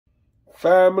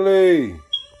Family,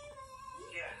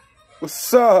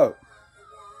 what's up?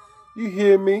 You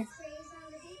hear me?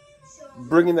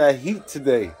 Bringing that heat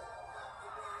today.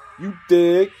 You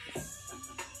dig?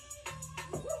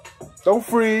 Don't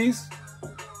freeze.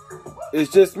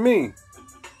 It's just me.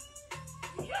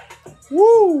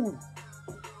 Woo!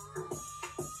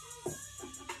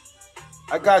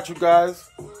 I got you guys.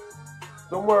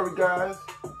 Don't worry, guys.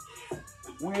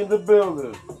 We in the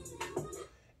building.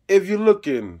 If you're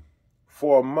looking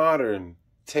for a modern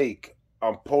take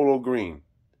on polo green,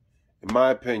 in my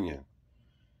opinion,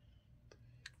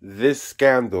 this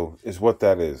Scandal is what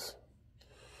that is.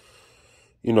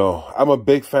 You know, I'm a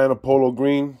big fan of polo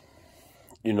green.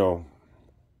 You know,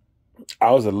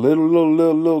 I was a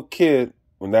little kid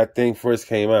when that thing first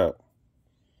came out.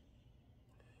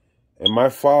 And my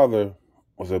father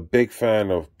was a big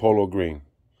fan of polo green.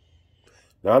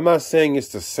 Now, I'm not saying it's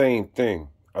the same thing.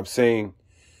 I'm saying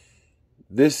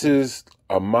this is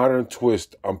a modern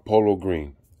twist on polo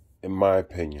green, in my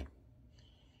opinion.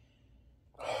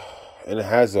 And it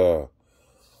has a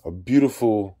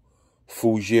beautiful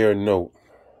fougere note.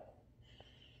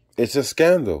 It's a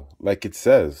Scandal, like it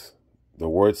says. The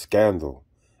word Scandal.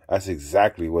 That's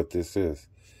exactly what this is.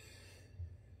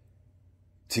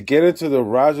 To get into the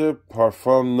ROJA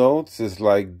parfum notes is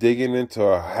like digging into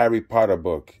a Harry Potter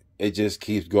book. It just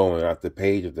keeps going out the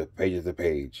page of the page of the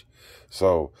page.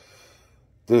 So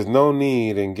there's no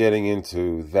need in getting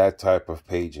into that type of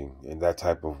paging and that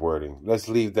type of wording. Let's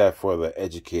leave that for the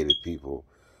educated people.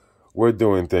 We're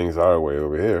doing things our way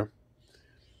over here.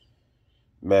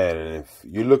 Man, and if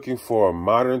you're looking for a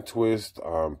modern twist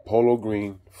on polo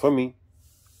green, for me,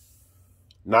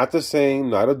 not the same,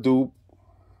 not a dupe,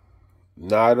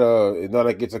 not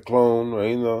like it's a clone,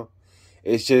 right? You know,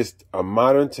 it's just a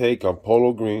modern take on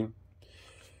polo green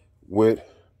with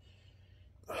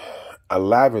a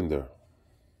lavender.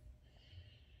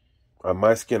 On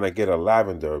my skin, I get a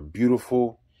lavender, a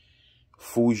beautiful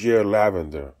fougere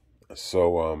lavender.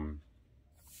 So,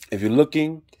 if you're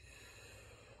looking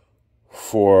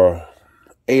for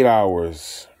 8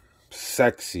 hours,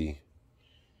 sexy,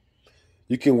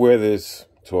 you can wear this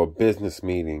to a business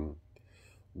meeting,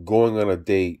 going on a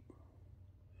date,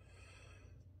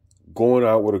 going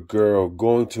out with a girl,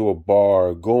 going to a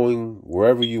bar, going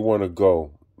wherever you want to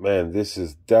go. Man, this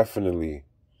is definitely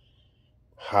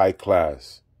high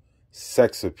class,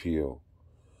 sex appeal,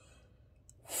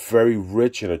 very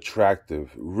rich and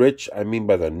attractive. Rich, I mean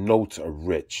by the notes are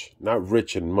rich. Not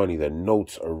rich in money, the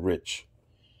notes are rich.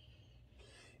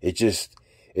 It's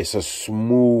a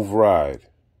smooth ride.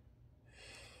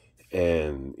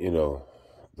 And, you know,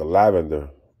 the lavender,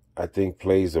 I think,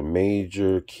 plays a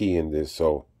major key in this.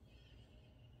 So,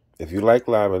 if you like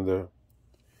lavender,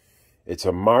 it's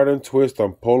a modern twist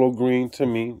on polo green to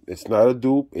me. It's not a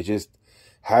dupe. It just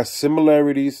has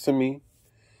similarities to me,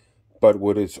 but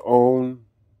with its own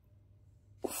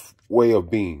way of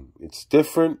being. It's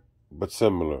different, but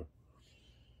similar.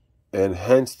 And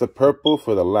hence the purple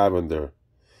for the lavender.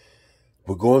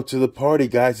 We're going to the party,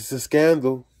 guys. It's a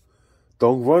Scandal.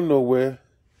 Don't run nowhere.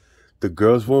 The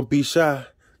girls won't be shy.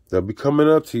 They'll be coming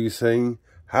up to you saying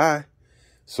hi.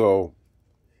 So,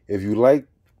 if you like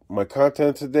my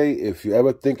content today, if you're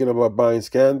ever thinking about buying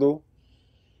Scandal,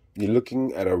 you're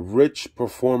looking at a rich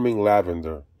performing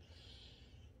lavender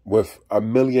with a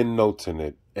million notes in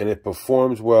it. And it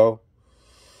performs well.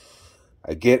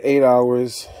 I get 8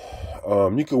 hours.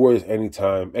 You can wear this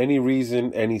anytime, any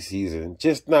reason, any season.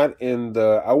 Just not in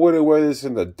the, I wouldn't wear this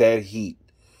in the dead heat.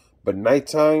 But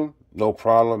nighttime, no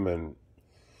problem. And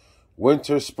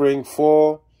winter, spring,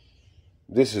 fall,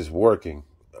 this is working.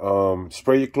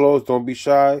 Spray your clothes. Don't be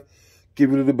shy.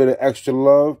 Give you a little bit of extra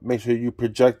love. Make sure you're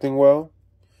projecting well.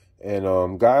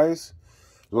 And guys,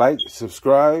 like,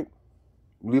 subscribe,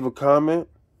 leave a comment.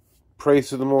 Praise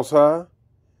to the Most High.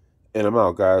 And I'm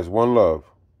out, guys. One love.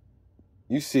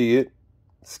 You see it.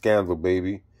 Scandal,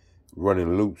 baby.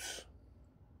 Running loose.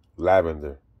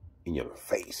 Lavender in your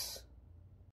face.